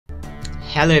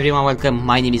Hello everyone, welcome.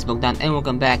 My name is Bogdan and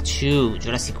welcome back to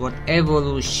Jurassic World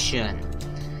Evolution.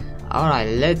 Alright,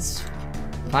 let's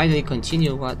finally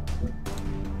continue what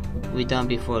we done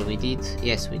before. We did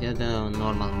the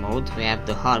normal mode. We have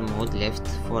the hard mode left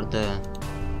for the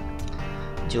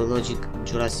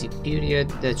Jurassic period.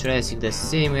 The Jurassic the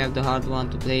same, we have the hard one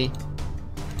to play.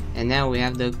 And now we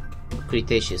have the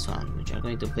Cretaceous one, which are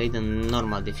going to play the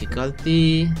normal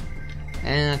difficulty.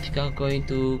 And I think I'm going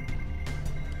to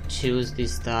choose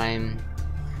this time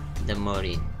the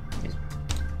marine.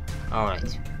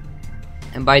 Alright,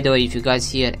 and by the way, if you guys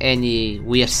hear any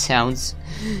weird sounds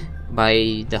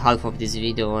by the half of this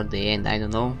video or the end, I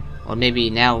don't know, or maybe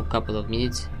now a couple of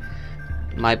minutes,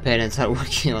 my parents are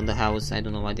working on the house. I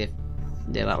don't know what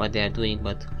they are doing,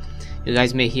 but you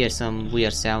guys may hear some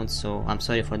weird sounds, so I'm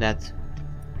sorry for that.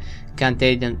 Can't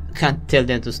tell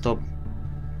them to stop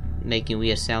making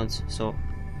weird sounds, so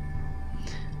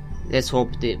let's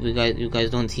hope that you guys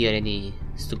don't hear any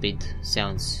stupid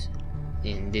sounds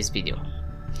in this video.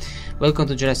 Welcome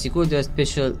to Jurassic World.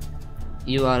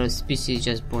 You are a species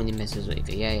just born in Mesozoic.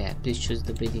 Yeah. Please choose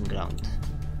the breeding ground.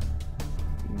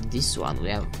 This one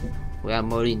we are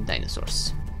marine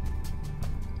dinosaurs.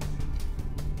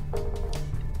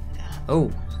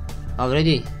 Oh,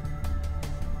 already.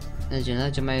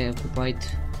 Am I occupied?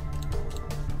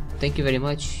 Thank you very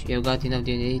much. You have got enough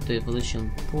DNA to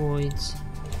evolution points.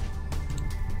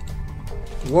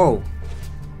 Whoa,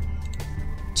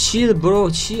 chill bro,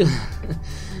 chill.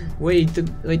 wait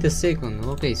a second.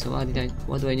 Okay, so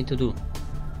what do I need to do?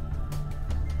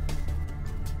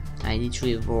 I need to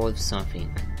evolve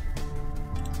something.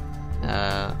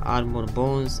 Armor,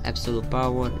 bones, absolute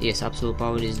power. Yes, absolute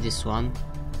power is this one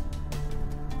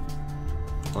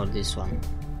or this one.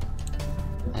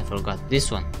 I forgot this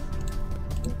one.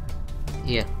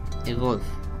 Here, evolve.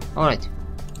 Alright,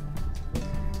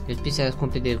 your piece has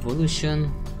completed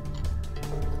evolution.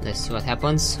 Let's see what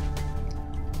happens.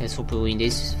 Let's hope we win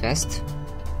this fast.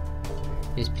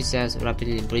 This piece has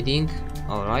rapidly breeding.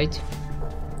 Alright.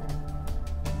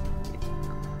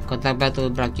 Contact battle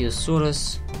with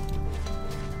Brachiosaurus.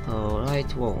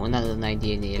 Alright, whoa, another 9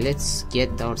 DNA. Let's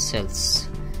get ourselves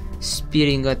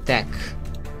spearing attack.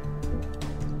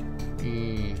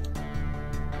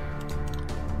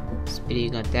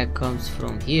 Spearing attack comes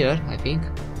from here, I think.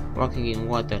 Walking in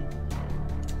water.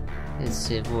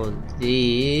 Let's evolve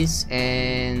this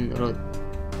and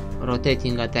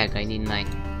rotating attack. I need 9.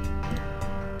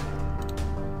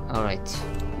 Alright,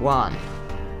 1.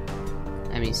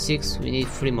 I mean 6. We need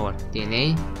 3 more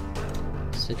DNA,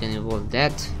 so we can evolve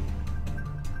that.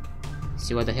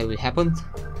 See what the hell will happen.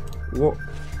 Whoa,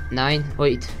 9.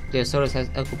 Wait, Plesiosaurus has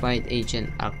occupied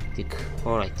ancient Arctic.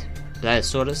 Alright,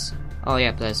 Plesiosaurus. Oh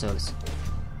yeah, Plesiosaurus.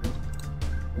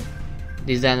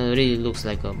 This dino really looks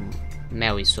like a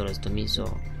Mesozoic to me,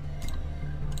 so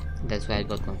that's why I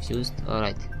got confused.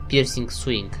 Alright, piercing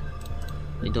swing.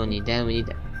 We don't need that, we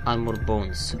need armor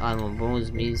bones. Armor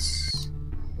bones means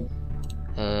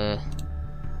don't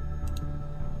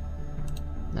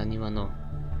even know.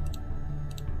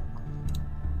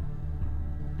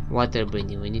 Water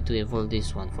breathing, we need to evolve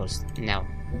this one first now.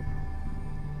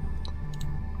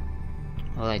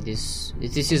 Alright, this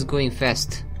is going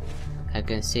fast, I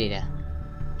can say that.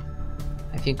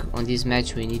 I think on this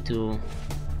match we need to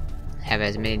have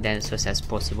as many dinosaurs as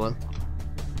possible.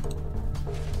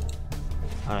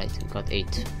 Alright, we got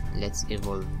 8. Let's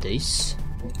evolve this.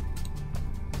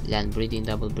 Land breathing,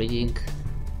 double breathing,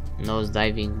 nose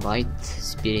diving, bite,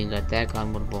 spearing attack,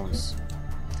 armor bones.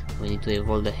 We need to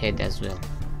evolve the head as well.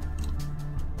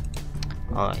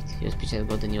 Alright, your speech has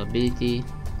got a new ability.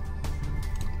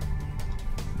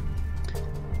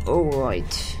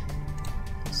 Alright,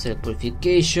 self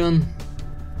purification.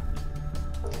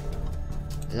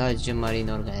 Large marine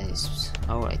organisms.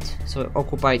 Alright, so we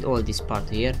occupied all this part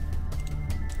here,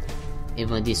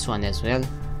 even this one as well.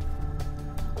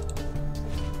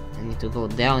 I need to go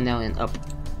down now and up,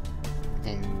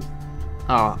 and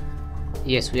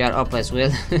yes, we are up as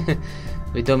well.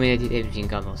 We dominated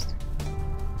everything almost.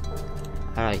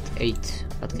 Alright, 8.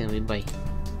 What can we buy?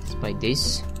 Let's buy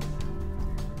this.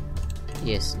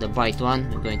 Yes, the bite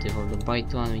one. We're going to evolve the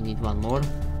bite one. We need one more.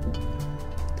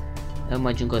 A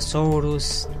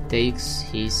Majungasaurus takes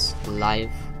his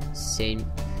life same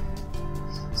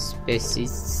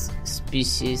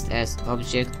species as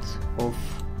object of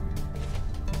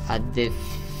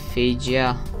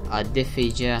adephagia.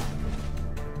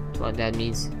 What that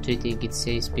means? Treating its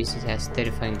same species as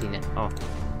terrifying dinner. Oh,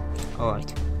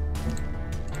 alright.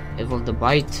 Evolve the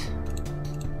bite.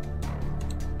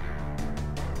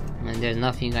 And there's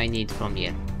nothing I need from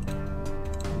here.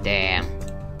 Damn.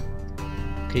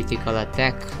 Critical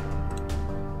attack.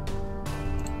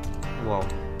 Wow.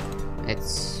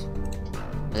 Let's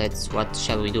what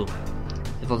shall we do?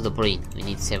 Evolve the brain. We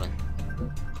need 7.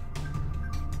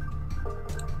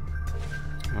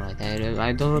 Alright,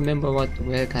 I don't remember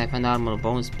where can I find armor,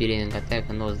 bone, spearing attack,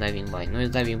 and nose diving by.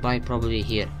 Nose diving by probably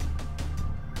here.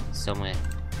 Somewhere.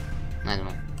 I don't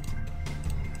know.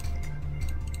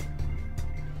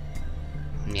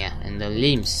 Yeah, and the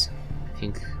limbs. I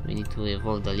think we need to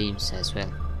evolve the limbs as well.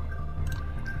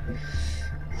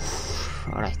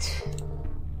 Alright.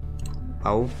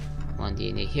 Bow. 1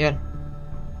 DNA here.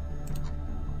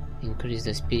 Increase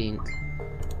the speeding.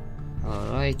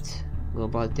 Alright.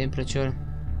 Global temperature.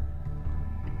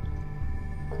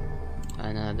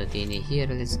 Another DNA here.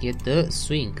 Let's get the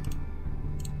swing.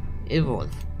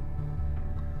 Evolve.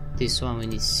 This one we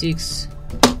need 6.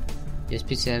 Your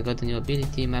species has got a new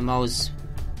ability. My mouse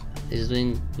is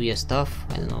doing weird stuff.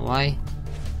 I don't know why.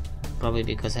 Probably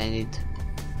because I need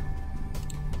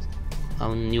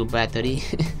a new battery.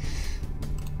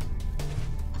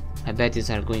 My batteries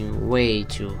are going way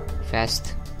too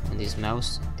fast on this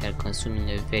mouse. They're consuming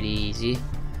it very easy.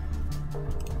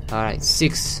 Alright,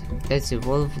 6. Let's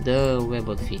evolve the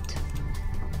webbed feet.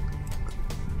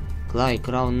 Clay,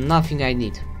 crown, nothing I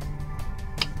need.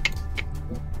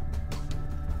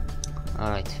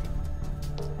 Alright.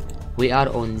 We are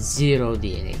on 0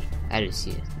 DNA. Are you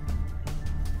serious?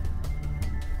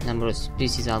 Number of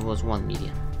species almost 1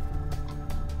 million.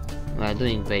 We are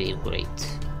doing very great.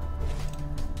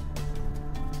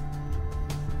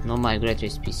 No migratory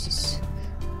species.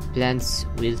 Plants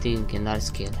wilting in large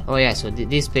scale. Oh yeah, so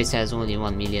this place has only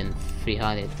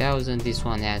 1,300,000. This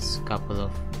one has a couple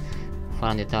of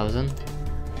 400,000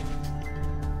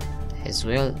 as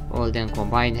well. All them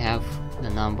combined have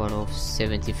the number of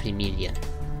 73 million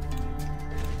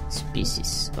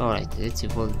species. Alright, let's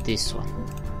evolve this one.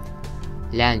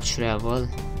 Land travel.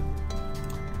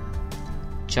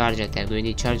 Charge attack. Do we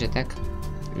need charge attack?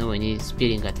 No, we need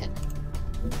spearing attack.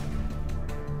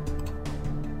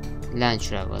 Land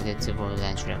travel. Let's evolve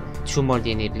land travel. 2 more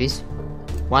DNA please.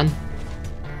 1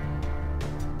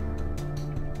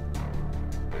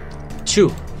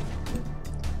 2.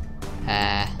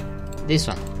 This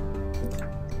one.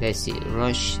 Let's see.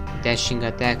 Rush, dashing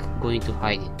attack, going to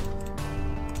hiding.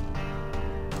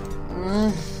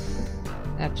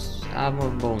 Armor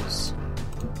bones.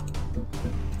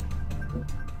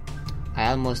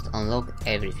 I almost unlocked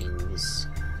everything in this.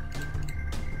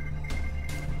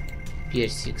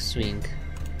 Piercing swing.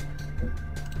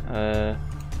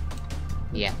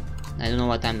 Yeah, I don't know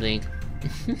what I'm doing.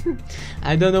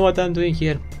 I don't know what I'm doing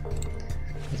here,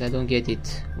 because I don't get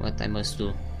it. What I must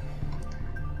do.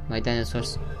 My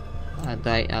dinosaurs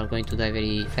are going to die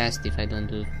very fast if I don't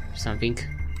do something.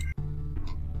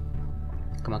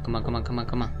 Come on, come on, come on, come on,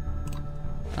 come on.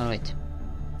 Alright.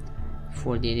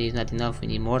 4 DNA is not enough, we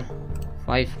need more.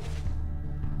 5.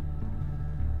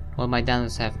 All my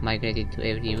dinosaurs have migrated to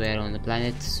everywhere on the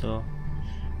planet, so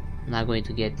I'm not going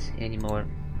to get any more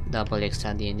double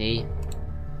extra DNA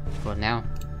for now.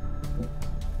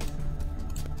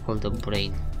 Hold the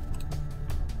brain.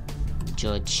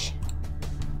 Judge.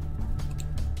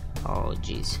 Oh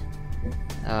jeez.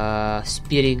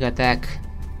 Spearing attack.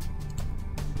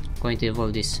 Going to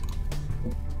evolve this.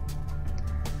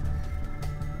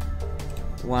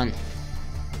 1.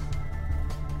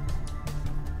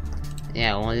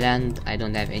 Yeah, on land I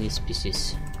don't have any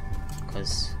species,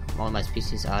 because all my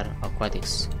species are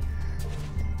aquatics.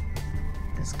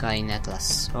 The sky in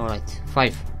Atlas. Alright,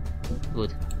 5.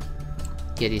 Good.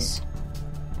 Get this.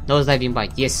 Nose diving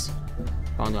bite. Yes.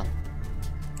 Found one.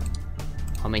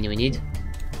 How many we need?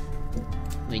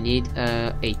 We need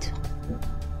 8.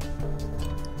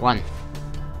 1.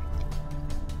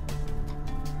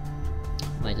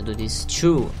 I'm going to do this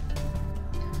 2.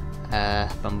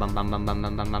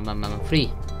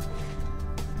 3.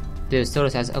 The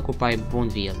source has occupied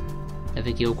Boneville. I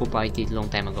think he occupied it long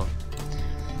time ago.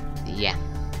 Yeah.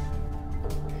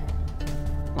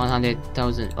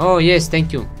 100,000. Oh yes,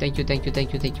 thank you. Thank you, thank you,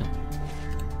 thank you, thank you.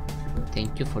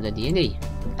 Thank you for the DNA.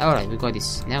 Alright, we got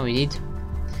this. Now we need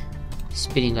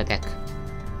spearing attack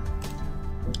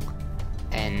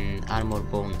and armor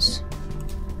bones.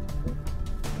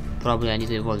 Probably I need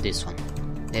to evolve this one.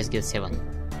 Let's get 7.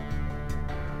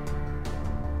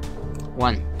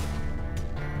 1.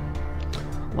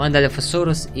 One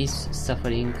Dilophosaurus is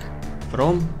suffering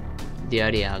from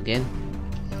diarrhea again.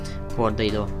 Poor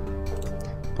Dilo.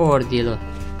 Poor Dilo.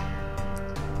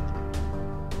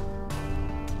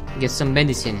 Get some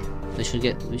medicine. We should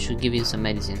give him some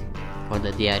medicine for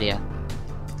the diarrhea.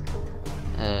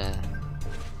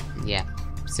 Yeah.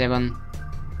 7.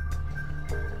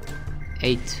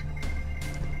 8.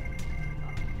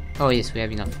 Oh yes, we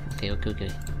have enough.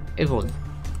 Okay. Evolve.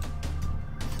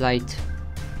 Flight.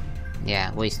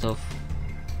 Yeah, waste of.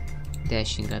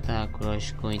 Dashing attack,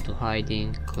 rush, go into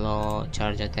hiding, claw,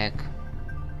 charge attack.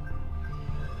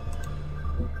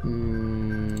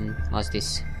 What's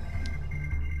this?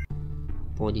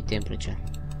 Body temperature.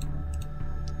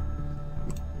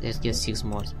 Let's get 6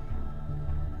 more.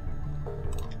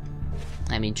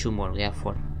 I mean 2 more, we have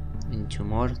 4. We need 2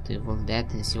 more to evolve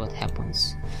that and see what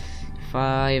happens.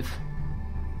 5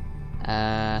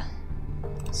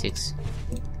 6.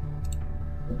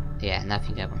 Yeah,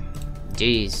 nothing happened.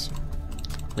 Jeez.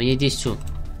 We need these 2.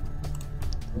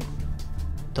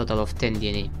 Total of 10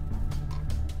 DNA.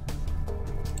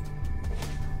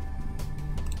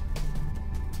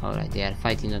 Alright, they are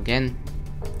fighting again.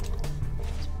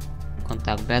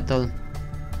 Contact battle.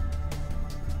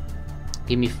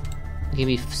 Give me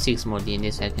 6 more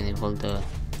DNA so I can evolve the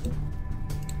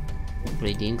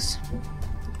breedings.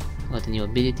 Got a new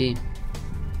ability.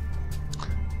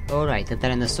 Alright, the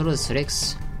Tyrannosaurus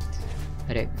Rex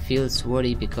feels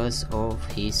worried because of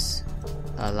his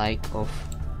lack of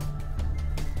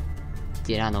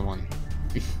Tyrannomon.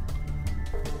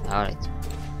 Alright,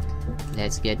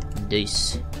 let's get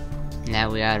this.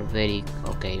 Now we are very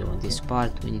okay on this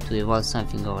part. We need to evolve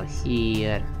something over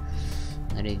here.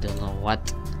 I really don't know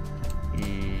what.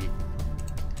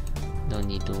 Don't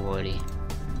need to worry.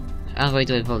 I'm going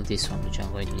to evolve this one, which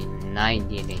I'm going to need 9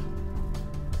 DNA.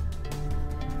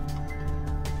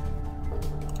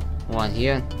 1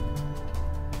 here.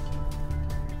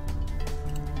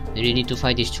 We really need to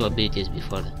fight these 2 abilities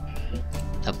before the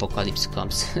apocalypse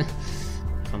comes.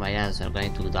 For my hands are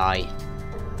going to die.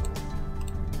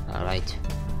 Alright.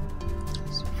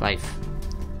 5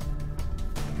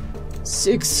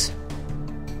 6.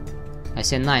 I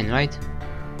said 9, right?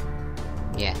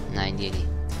 Yeah, 9 DNA.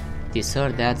 This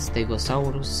heard that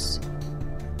Stegosaurus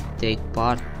take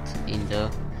part in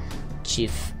the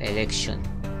chief election.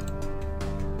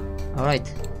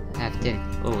 Alright, I have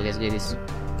 10. Oh, let's get this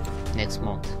next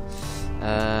month.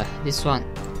 This one.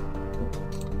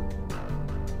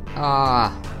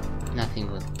 Nothing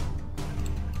good.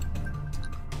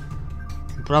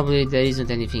 Probably there isn't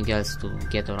anything else to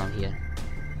get around here.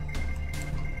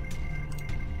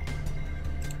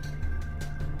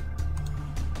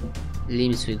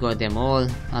 Limbs, we got them all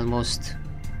almost.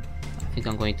 I think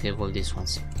I'm going to evolve these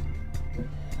ones.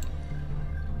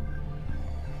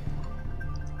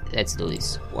 Let's do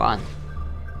this. 1.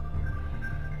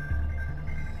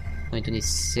 Going to need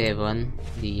 7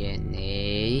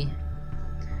 DNA.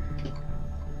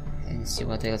 And see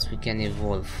what else we can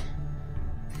evolve.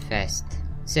 Fast.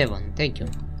 7, thank you.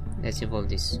 Let's evolve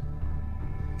this.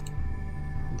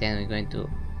 Then we're going to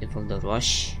evolve the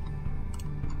rush.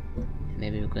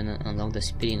 Maybe we're gonna unlock the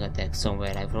speeding attack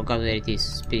somewhere. I forgot where it is.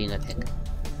 Speeding attack.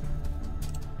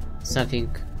 Something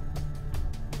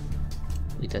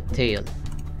with a tail.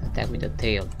 Attack with a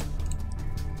tail.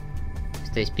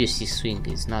 Stay piercing swing.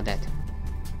 It's not that.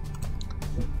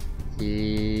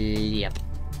 Yep.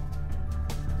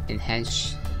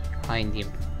 Enhance hind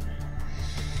limb.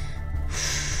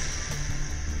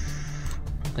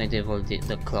 I'm going to evolve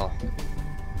the claw.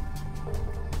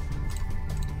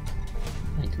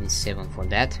 7 for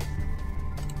that.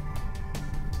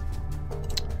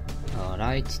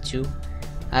 Alright, 2.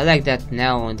 I like that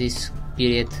now on this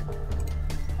period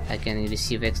I can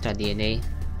receive extra DNA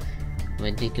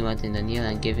when taking out in the nail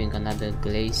and giving another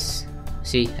glaze.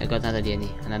 See, I got another DNA,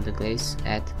 another glaze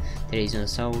at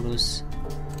Tyrannosaurus.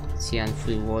 See, on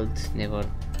free world, never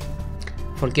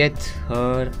forget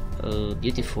her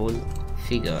beautiful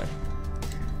figure.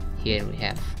 Here we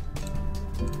have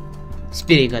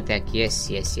speeding attack. Yes.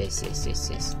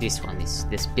 This one is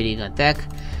the speeding attack.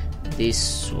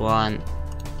 This one,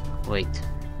 wait,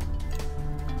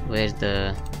 where's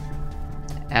the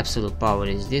absolute power?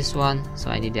 Is this one, so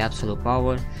I need the absolute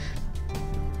power.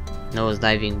 Nose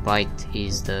diving bite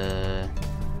is the,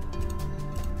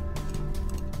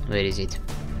 where is it?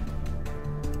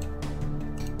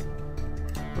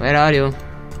 Where are you?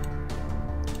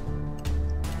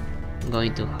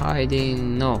 Going to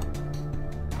hiding? No,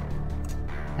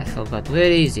 I forgot.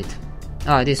 Where is it?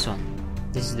 Ah, this one.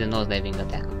 This is the nose diving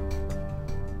attack.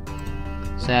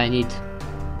 So I need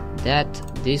that,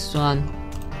 this one,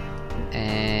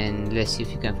 and let's see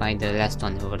if you can find the last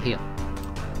one over here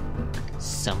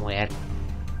somewhere.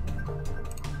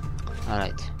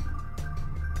 Alright.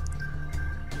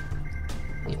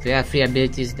 If we have 3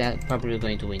 abilities, that probably we're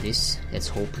going to win this. Let's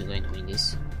hope we're going to win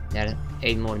this. There are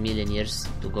 8 more million years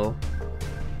to go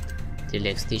till the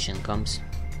extinction comes.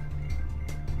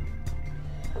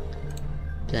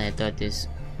 Planet Earth is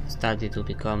started to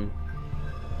become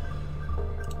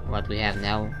what we have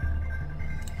now.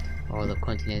 All the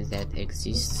continents that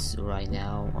exist right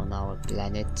now on our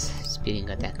planet. Speeding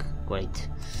attack, great.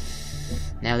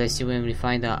 Now let's see when we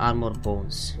find the armor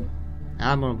bones.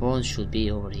 Armor bones should be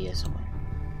over here somewhere.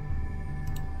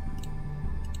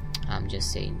 I'm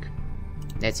just saying.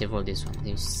 Let's evolve this one.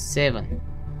 There's 7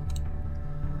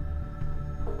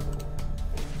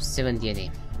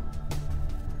 DNA.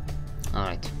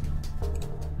 Alright.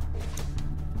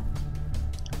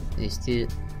 There's still...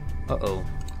 Uh-oh.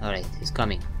 Alright, it's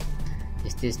coming.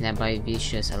 Is this nearby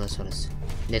vicious Allosaurus?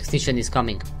 The extinction is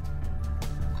coming.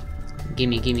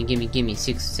 Gimme.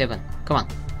 6, 7. Come on.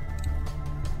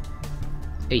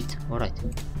 8. Alright.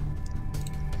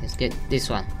 Let's get this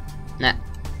one. Nah.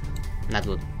 Not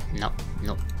good. No.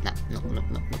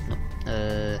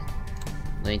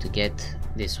 Going to get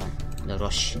this one. The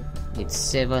Roche. It's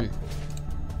 7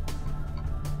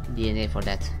 DNA for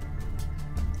that.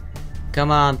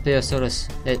 Come on, Plesiosaurus.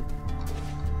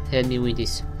 Help me with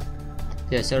this.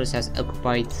 Plesiosaurus has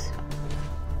occupied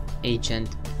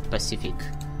ancient Pacific.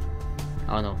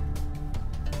 Oh no.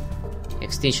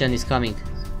 Extinction is coming.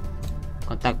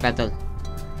 Contact battle.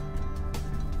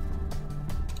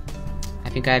 I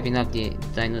think I have enough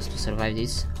dinos to survive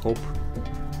this. Hope.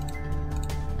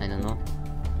 I don't know.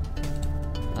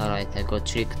 Alright, I got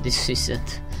tricked. This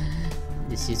isn't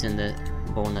the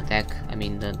bone attack. I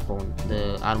mean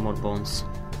the armor bones.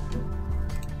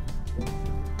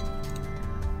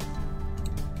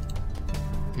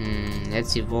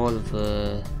 Let's evolve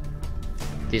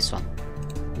this one.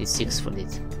 It's 6 for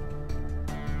it.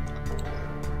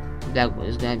 Black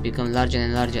is gonna become larger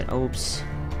and larger. Oops.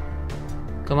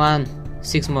 Come on,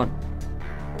 6 more.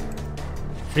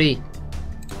 3.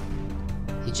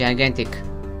 It's gigantic.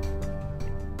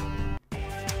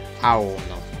 Ow,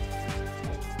 no.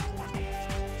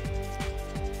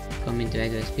 Coming to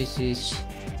other species.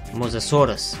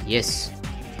 Mosasaurus, yes.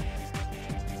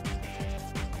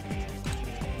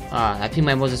 I think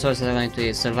my Mosasaurus are going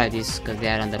to survive this because they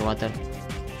are underwater.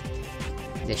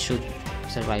 They should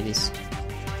survive this.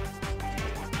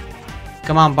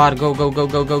 Come on, Bar, go.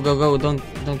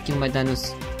 Don't kill my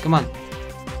dinos. Come on.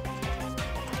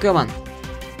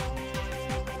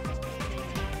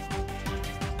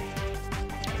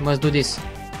 You must do this.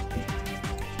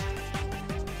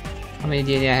 How many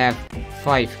DNA I have?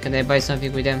 5. Can I buy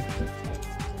something with them?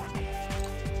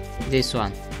 This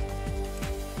one.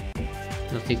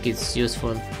 I don't think it's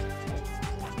useful.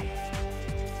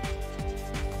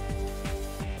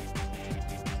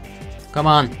 Come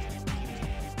on.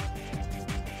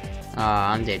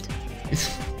 Ah, I'm dead.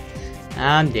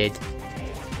 I'm dead.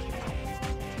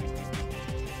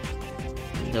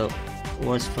 The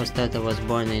worst for starter was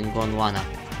born in Gondwana.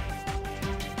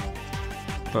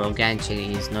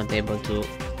 Organically is not able to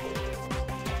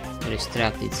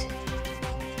retract its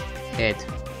head.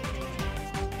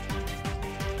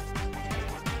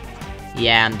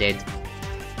 Yeah, I'm dead.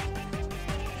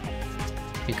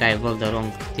 I think I evolved the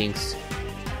wrong things.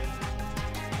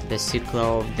 The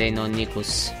Cyclo of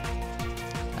Deinonychus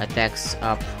attacks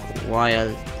up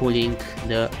while pulling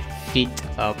the feet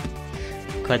up,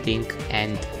 cutting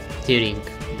and tearing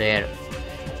their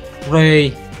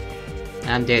prey.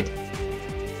 I'm dead.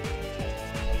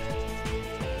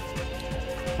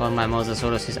 All my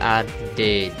Mosasauruses are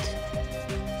dead.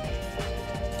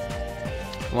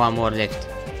 One more left.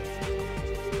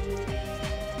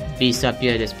 Bees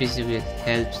appear. The species which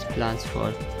helps plants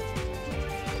for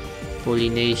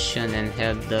pollination and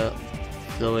help the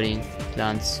flowering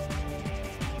plants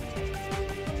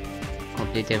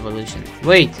complete evolution.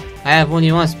 Wait, I have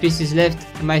only one species left.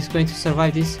 Am I going to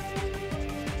survive this?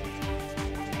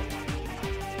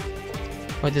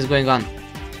 What is going on?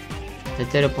 The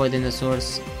theropod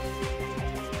dinosaurs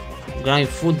grind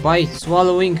food by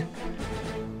swallowing.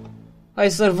 I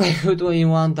survived with only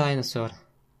one dinosaur.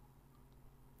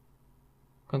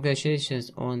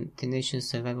 Congratulations on tenacious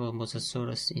survival of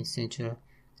Mosasaurus in central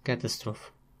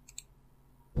catastrophe.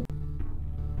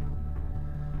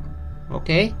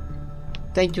 Okay,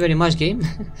 thank you very much, game.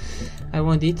 I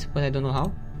want it, but I don't know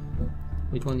how.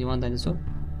 With only one dinosaur.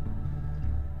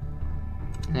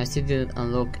 And I still didn't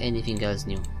unlock anything else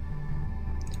new.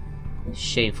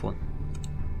 Shameful.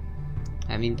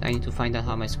 I mean, I need to find out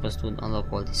how am I supposed to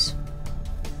unlock all this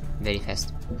very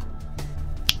fast.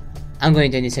 I'm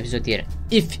going to end this episode here.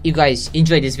 If you guys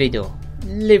enjoyed this video,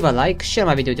 leave a like, share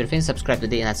my video with your friends, subscribe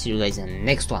today, and I'll see you guys in the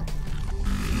next one.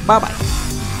 Bye bye.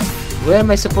 Where am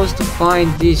I supposed to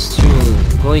find this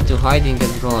tool? Going to hiding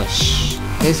and rush.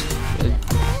 Let's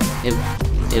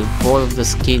evolve the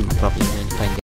skin properly.